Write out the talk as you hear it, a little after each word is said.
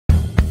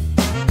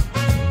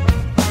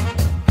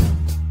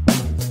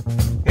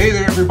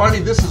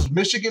everybody, this is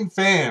Michigan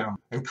FAM.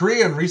 In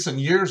Korea in recent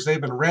years, they've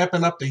been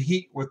ramping up the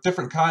heat with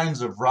different kinds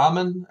of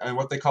ramen and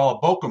what they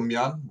call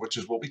a볶음면, which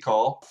is what we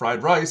call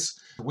fried rice.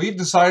 We've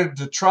decided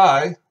to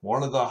try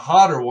one of the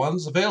hotter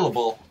ones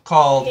available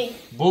called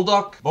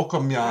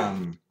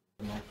불닭볶음면.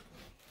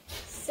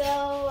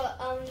 So,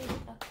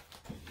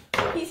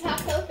 he's hot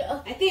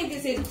cocoa. I think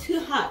this is too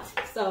hot,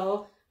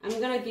 so I'm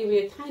gonna give you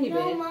a tiny bit.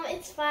 No, Mom,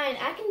 it's fine.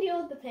 I can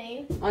deal with the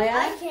pain. Oh yeah?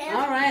 I can.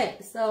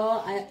 Alright,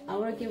 so I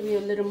will give you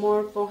a little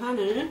more for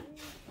Hannah.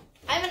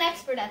 I'm an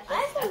expert at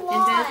this. And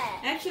then,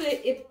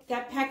 actually,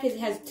 that package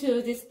has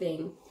this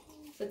thing.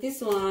 So this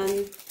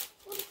one...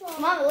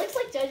 Mom, it looks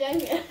like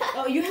jajangmyeon.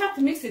 Oh, you have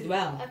to mix it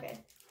well. Okay.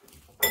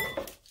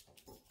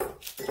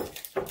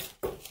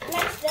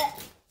 Next step.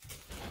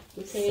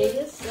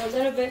 Okay, so a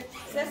little bit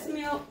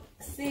sesame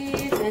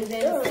seeds and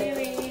then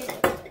seaweed.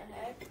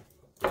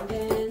 And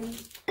then...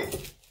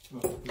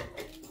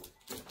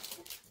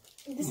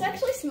 This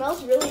actually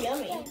smells really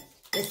yummy.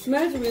 It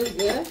smells really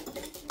good.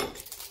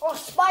 Oh,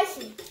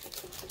 spicy.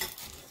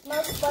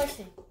 Smells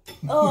spicy.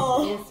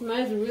 Oh. It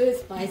smells really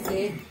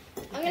spicy.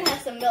 I'm gonna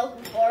have some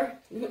milk before.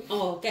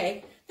 Oh,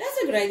 okay. That's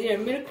a good idea.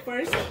 Milk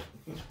first.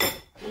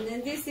 And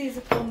then this is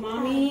for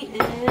mommy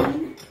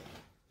and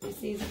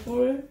this is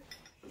for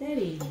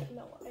daddy.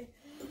 No way.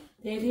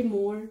 Daddy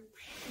more.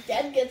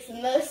 Dad gets the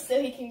most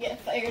so he can get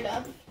fired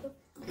up.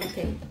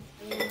 Okay.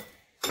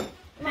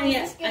 Mom, Honey,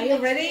 are you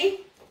ready?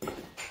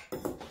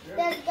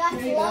 Dad got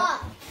a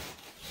lot.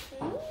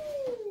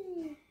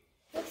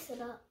 Mix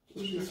it up.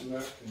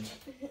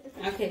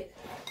 Okay.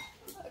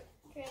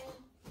 Okay.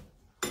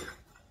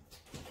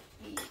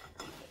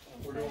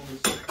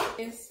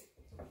 Yes.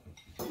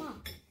 Come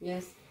on.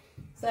 Yes.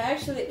 So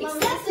actually, Mom,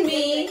 except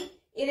me,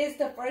 it is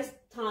the first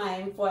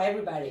time for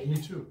everybody. Me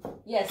too.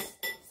 Yes.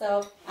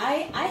 So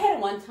I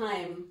had one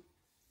time.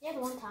 You had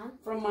one time?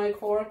 From my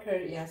coworker,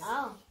 yes.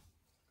 Oh.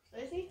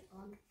 Spicy?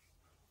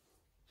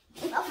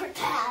 Not for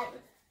Dad.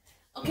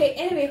 Okay,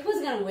 anyway,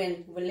 who's gonna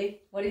win,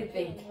 Willie? What do you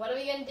think? What are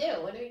we gonna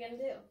do? What are we gonna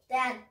do?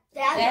 Dad,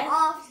 Dad?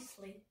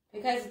 obviously.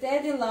 Because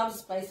Daddy loves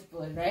spicy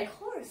food, right? Of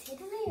course, he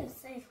didn't even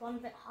say it's one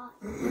bit hot.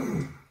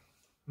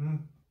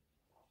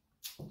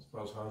 It's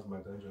about as hot as my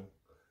dungeon.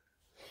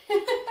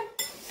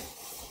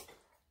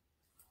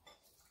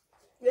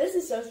 This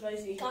is so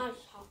spicy. God,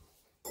 it's hot.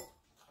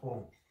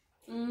 Oh,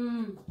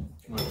 Mmm.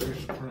 my face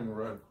is turning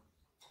red.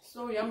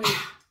 So yummy.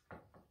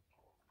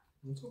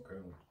 It's okay.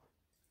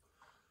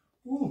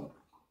 Ooh.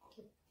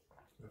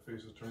 My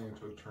face is turning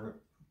into a turnip.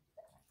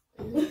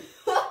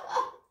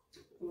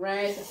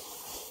 Red.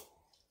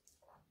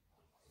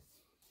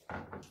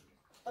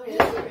 Oh, yeah,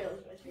 this is really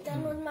spicy.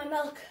 Done with my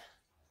milk.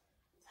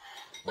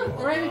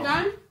 Already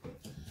done?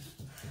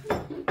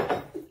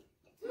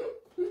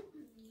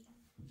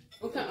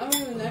 Okay, I'm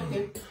gonna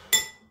napkin.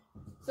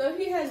 So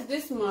he has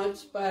this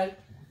much, but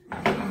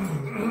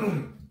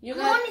you I'm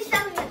got. only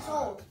 7 years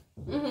old.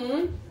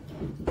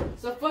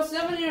 So for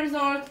 7 years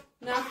old,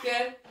 not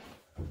good.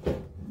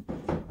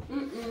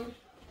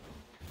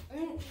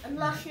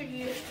 Unless you're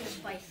used to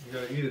spice. You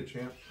gotta eat it,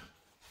 champ.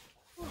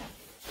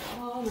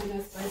 Oh my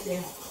god, spicy.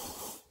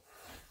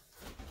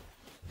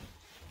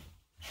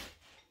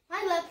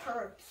 My lip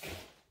hurts.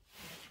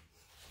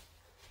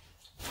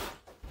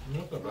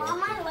 Not that Mom,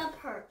 bad. my lip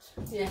hurts.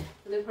 Yeah,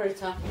 lip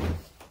hurts, huh?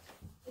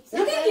 It's You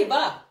not can bad. give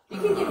up. You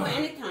can give up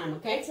anytime,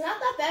 okay? It's not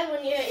that bad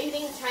when you're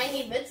eating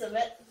tiny bits of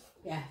it.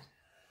 Yeah.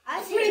 I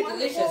It's see pretty one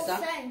delicious, whole huh?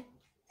 thing.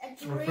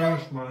 It's I real.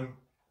 finished mine.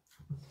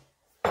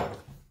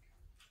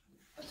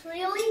 It's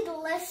really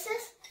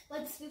delicious,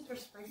 but super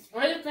spicy.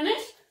 Already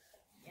finished?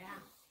 Yeah.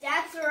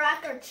 Dad's the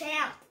record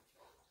champ.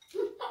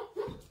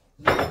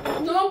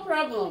 No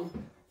problem.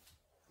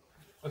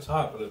 It's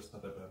hot, but it's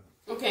not that bad.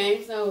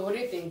 Okay, so what do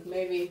you think?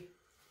 Maybe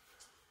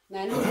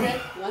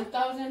 900,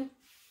 1,000?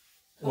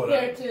 What,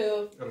 Compared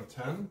to, Out of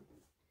 10?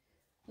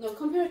 no,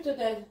 compared to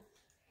the,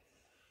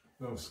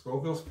 No,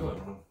 Scoville skill, I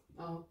don't know.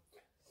 oh.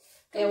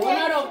 Okay, 1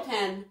 out of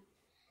 10.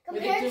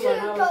 Compared Maybe to 2 1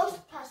 out of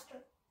ghost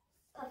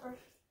pepper.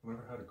 I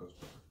never had a ghost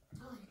pepper.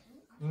 Oh,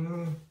 you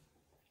didn't?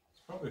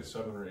 It's probably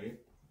 7 or 8.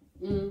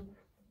 Mm.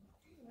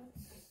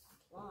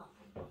 Wow.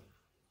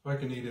 If I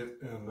can eat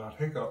it and not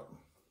hiccup.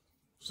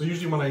 So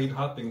usually when I eat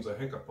hot things, I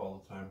hiccup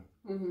all the time.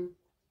 Mm-hmm.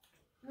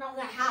 Not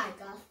that high,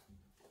 Gus.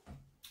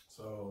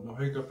 So no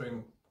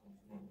hiccuping.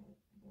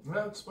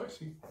 Yeah, it's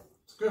spicy.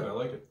 It's good. I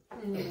like it.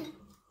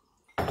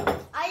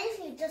 I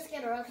usually just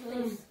get a roast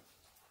beef.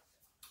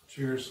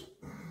 Cheers.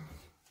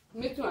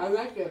 Me too, I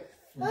like it.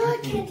 Oh, I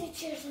can't do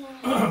cheers now.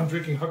 I'm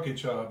drinking Hucky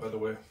Cha, by the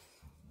way.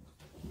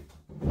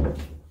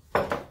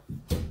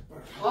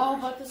 Oh,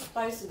 but the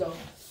spice though.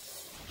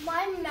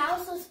 My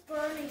mouth is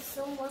burning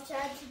so much I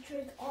had to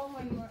drink all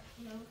my milk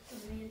to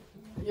read.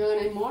 You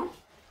gonna need more? Of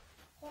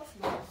course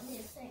not. I'm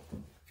just saying.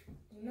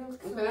 Milk.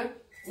 Okay.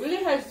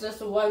 Willie has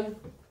just one.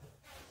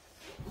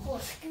 Whole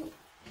scoop.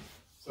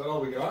 Is that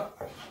all we got?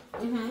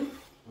 Mm-hmm.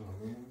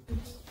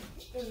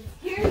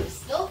 Here,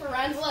 still for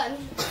round one.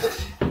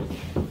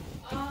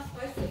 Oh,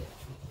 spicy.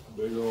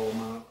 Big old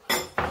amount.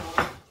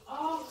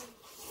 Oh.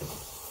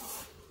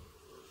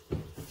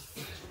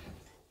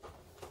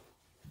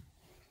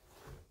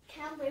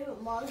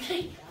 long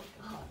drink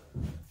alcohol.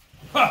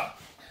 Ha!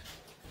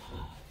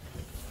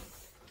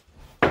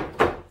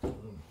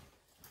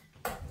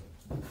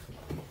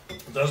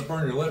 It does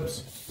burn your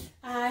lips.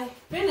 I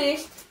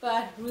finished,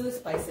 but really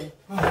spicy.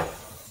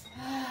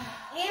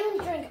 And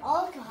drink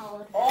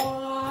alcohol.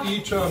 Oh,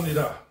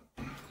 2차입니다.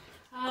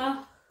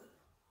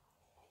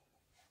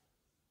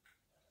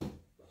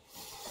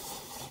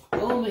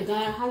 oh my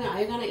God, Hannah,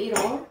 are you gonna eat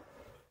all?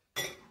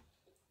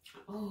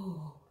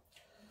 Oh,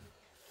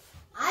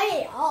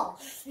 I ate all.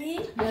 See?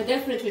 you're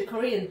definitely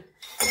Korean.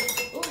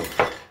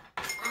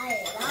 I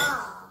ate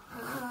all.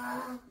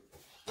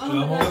 Oh 잘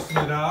my God.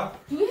 먹었습니다.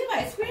 Do we have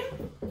ice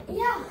cream?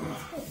 Yeah,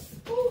 that's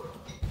good. Ooh.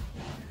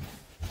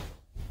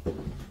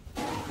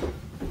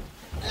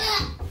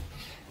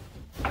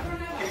 I don't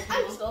have ice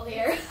cream. I'm still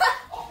here.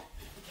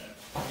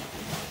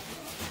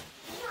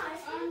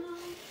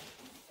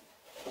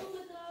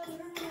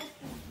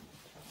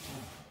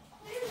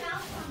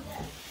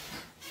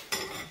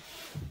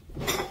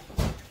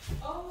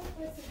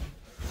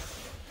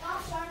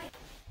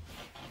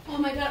 Oh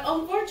my God,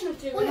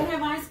 unfortunately, we don't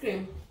have ice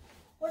cream.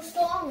 We're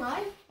still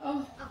online?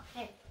 Oh.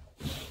 Okay.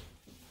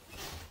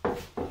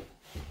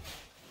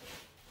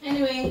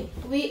 Anyway,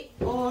 we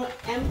all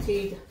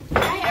emptied.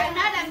 I'm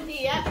not empty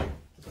yet.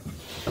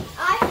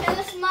 I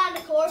finished mine,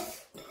 of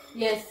course.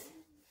 Yes.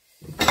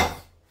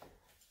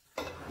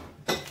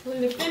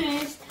 When we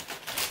finished,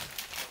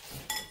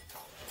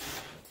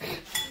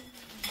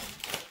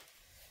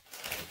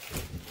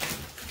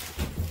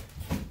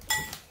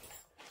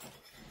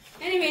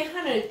 anyway,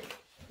 Hannah,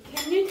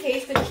 can you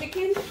taste the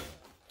chicken?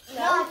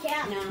 No, I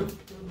can't. No.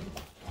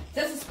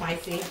 This is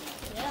spicy.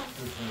 Yeah.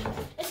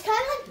 It's kind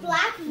of like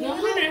black No,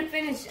 noodles. Hannah,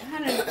 finish.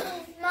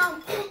 Hannah.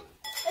 Mom,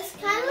 it's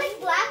kind of like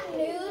black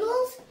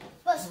noodles,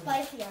 but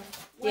spicier.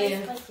 Way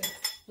Yeah. spicier.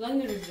 Long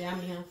noodles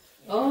yummy, huh?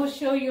 Oh,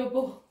 show your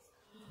bowl.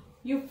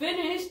 You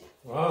finished.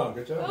 Wow,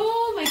 good job.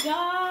 Oh my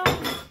God.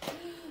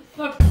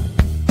 But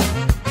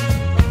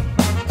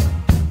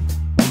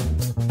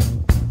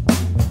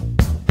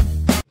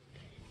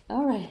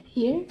all right,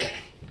 here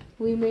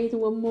we made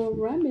one more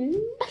ramen,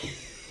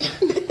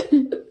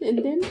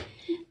 and then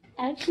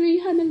actually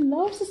Hannah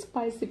loves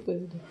spicy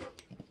food.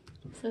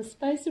 So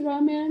spicy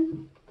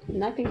ramen,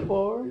 nothing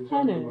for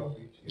Hannah.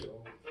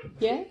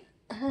 Yeah.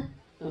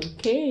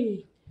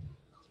 Okay.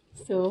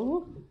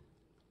 So,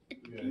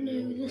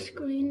 No, the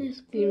screen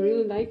is. do you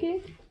really like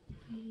it?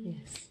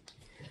 Yes.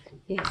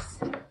 Yes.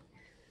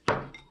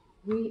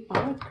 We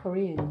are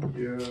Korean.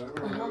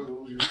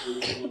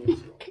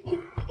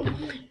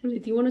 Really,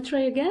 do you want to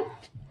try again?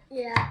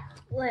 Yeah.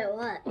 Wait,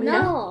 what? Oh, no,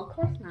 yeah? of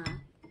course not.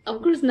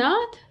 Of course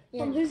not.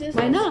 Yeah.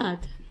 Why not?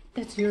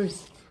 That's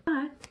yours.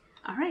 But,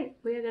 all right,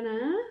 we're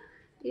gonna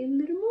eat a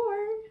little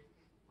more.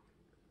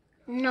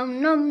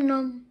 Nom nom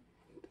nom.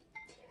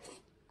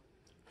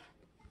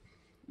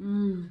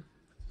 Mmm.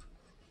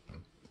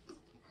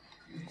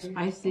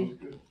 Spicy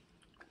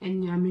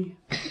and yummy.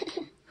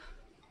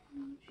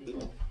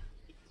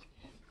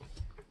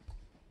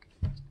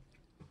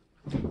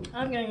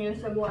 I'm gonna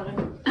use some water.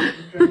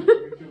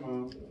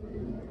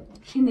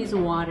 She needs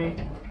water.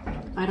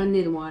 I don't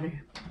need water.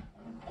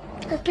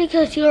 That's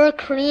because you're a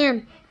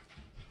Korean.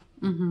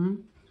 Mm-hmm.